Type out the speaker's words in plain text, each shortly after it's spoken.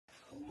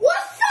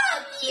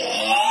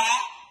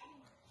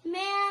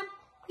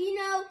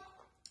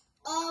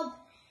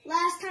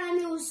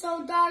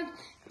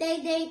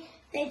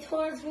they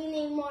told us we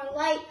need more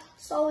light,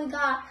 so we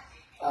got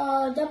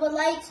double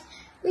lights.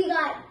 We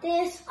got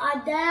this.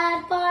 Our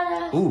dad bought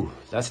us. Ooh,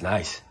 that's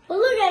nice. But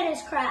look at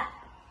this crap.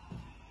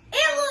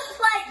 It looks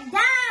like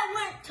Dad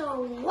went to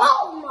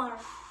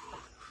Walmart.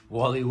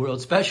 Wally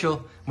World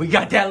Special. We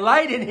got that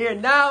light in here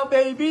now,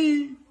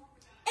 baby.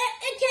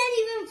 It can't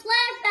even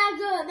flash that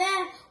good,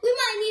 man. We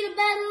might need a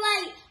better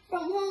light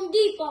from Home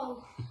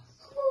Depot.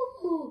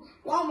 Ooh,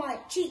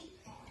 Walmart cheap.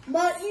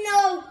 But you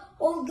know,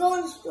 when we go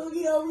in the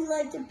studio, we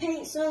like to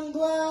paint some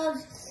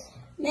gloves.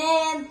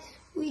 Man,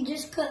 we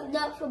just cooked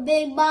up for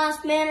Big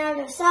Boss Man out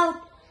of the South.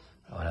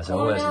 Oh, that's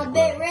always Cornell,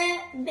 Big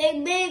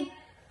Red, Big.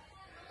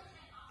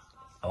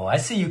 Oh, I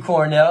see you,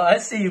 Cornell. I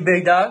see you,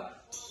 big dog.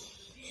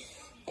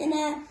 And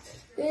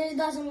we just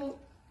got some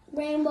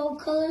rainbow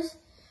colors,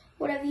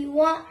 whatever you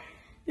want.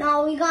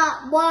 Now we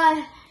got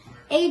boy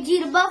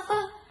AG the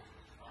Buffer.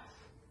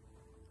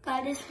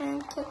 Got this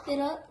one, cooked it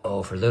up.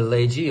 Oh, for little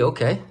AG,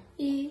 okay.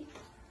 Yeah.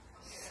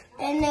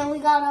 And then we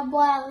got our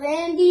boy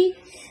Randy.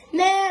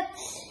 Man,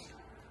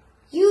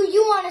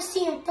 you want to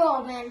see him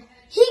throw, man.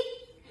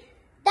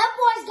 That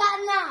boy's got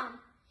 9.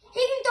 He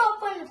can throw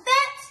from the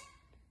fence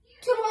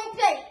to the home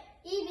plate.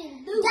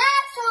 Even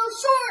Dad's so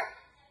short.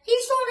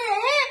 He's shorter than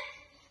him.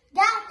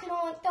 Dad can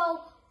only throw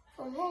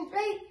from home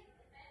plate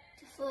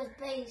to first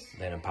base.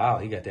 Lennon Powell,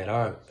 he got that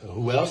arm.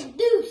 Who else?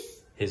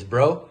 Deuce. His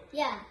bro?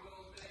 Yeah.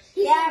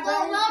 He can go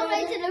all the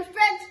way to the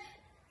fence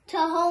to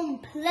home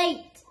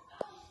plate.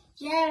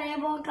 Yeah, that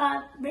boy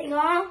got a big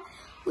arm.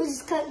 We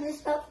just cut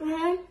this up for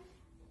him.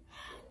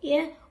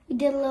 Yeah, we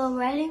did a little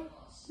writing.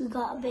 We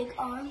got a big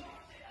arm.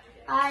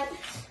 Alright,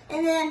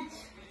 and then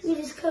we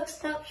just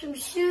cooked up some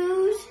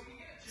shoes,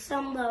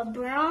 some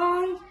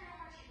LeBron.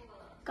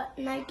 Got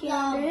Nike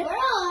on it.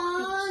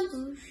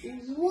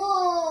 LeBron?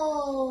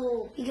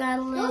 Whoa! We got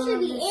a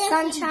little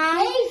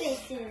sunshine.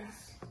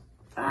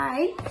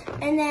 Alright,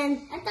 and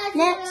then I thought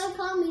you were going to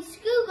call me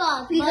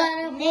Scoogoff. We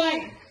got a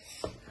board.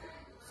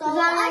 So I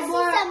see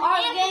some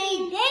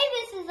Anthony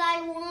Davises I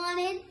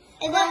wanted.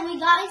 And then we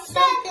got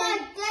something. My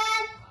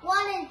dad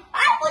wanted.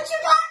 What you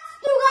got,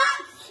 Scoogoff?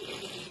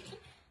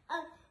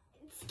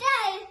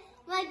 Instead,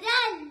 my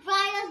dad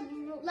bought us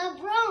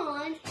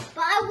LeBron,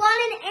 but I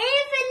wanted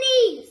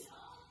Anthony's.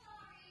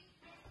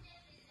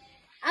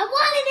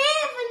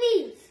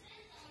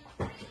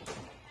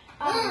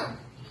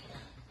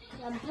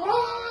 LeBron.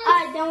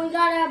 Alright, then we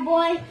got our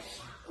boy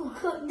who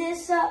cooked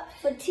this up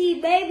for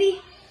T Baby.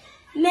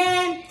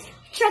 Man,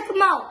 check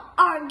him out.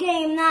 Our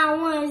game now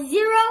 1-0.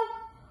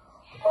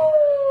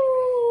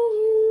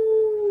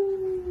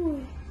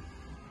 Ooh.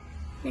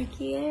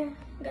 Nike Air.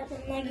 Got the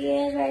Nike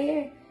Airs right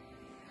here.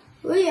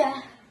 Oh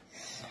yeah.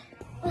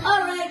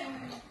 Alright.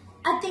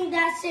 I think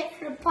that's it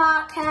for the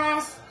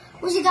podcast.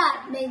 What you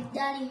got, Big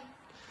Daddy?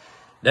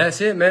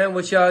 That's it, man.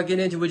 What y'all get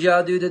into? What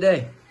y'all do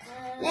today?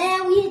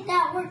 Man, we hit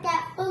that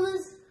workout,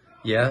 fellas.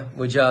 Yeah?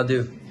 What y'all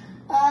do?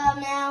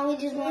 Man, we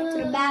just went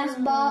to the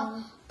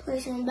basketball, play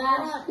some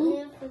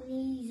basketball.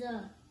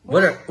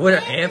 What are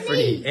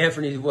Anthony?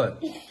 Anthony's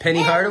what?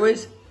 Penny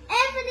Hardaway's?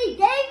 Anthony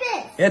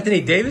Davis.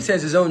 Anthony Davis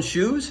has his own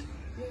shoes?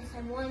 Yes,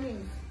 I want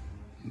him.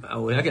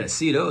 Oh, I gotta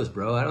see those,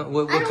 bro. I don't.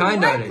 What I don't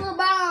kind like are they?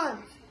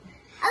 LeBron.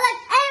 I like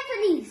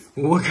Anthony's.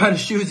 What kind of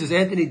shoes does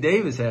Anthony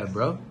Davis have,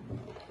 bro?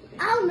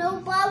 I don't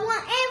know, but I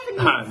want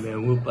Anthony's. Alright,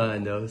 man, we'll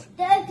find those.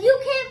 If you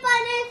can't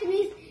find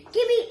Anthony's,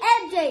 give me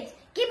MJ's.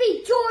 Give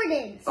me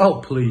Jordan's.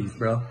 Oh, please,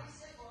 bro.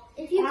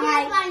 If you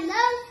can't find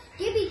those,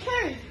 give me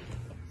Curry.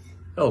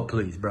 Oh,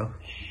 please, bro.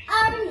 I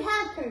already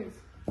have Curry's.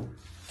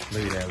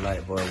 Look at that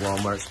light, boy.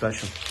 Walmart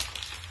special.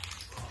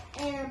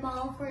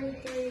 Airball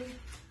 43.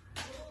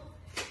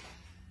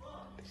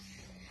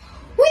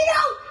 We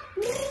don't.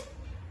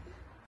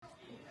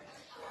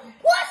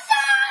 What's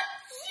up?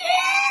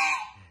 Yeah.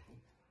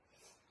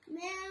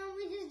 Man,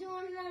 we just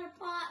doing another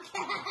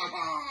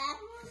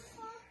podcast.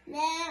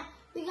 Man,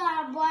 we got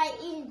our boy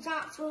eating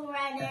junk food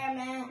right there,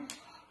 man.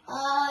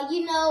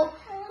 You know,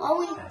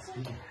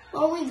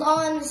 when we go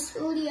in the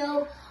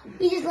studio,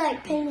 we just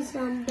like painting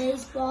some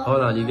baseball.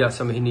 Hold on, you got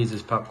something. He needs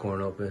his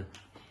popcorn open.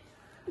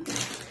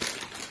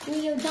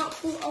 Need your junk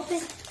food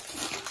open?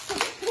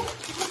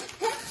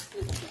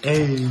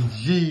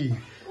 AG.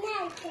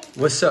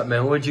 What's up,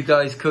 man? What'd you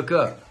guys cook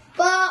up?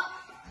 But,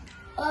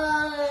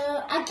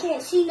 I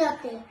can't see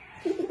nothing.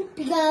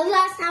 Because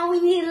last time we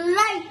needed a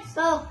light,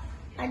 so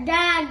my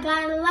dad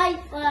got a light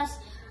for us.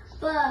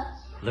 But,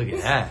 Look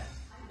at that.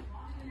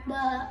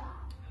 man,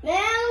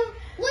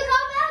 look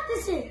how bad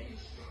this is.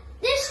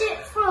 This shit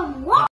from what?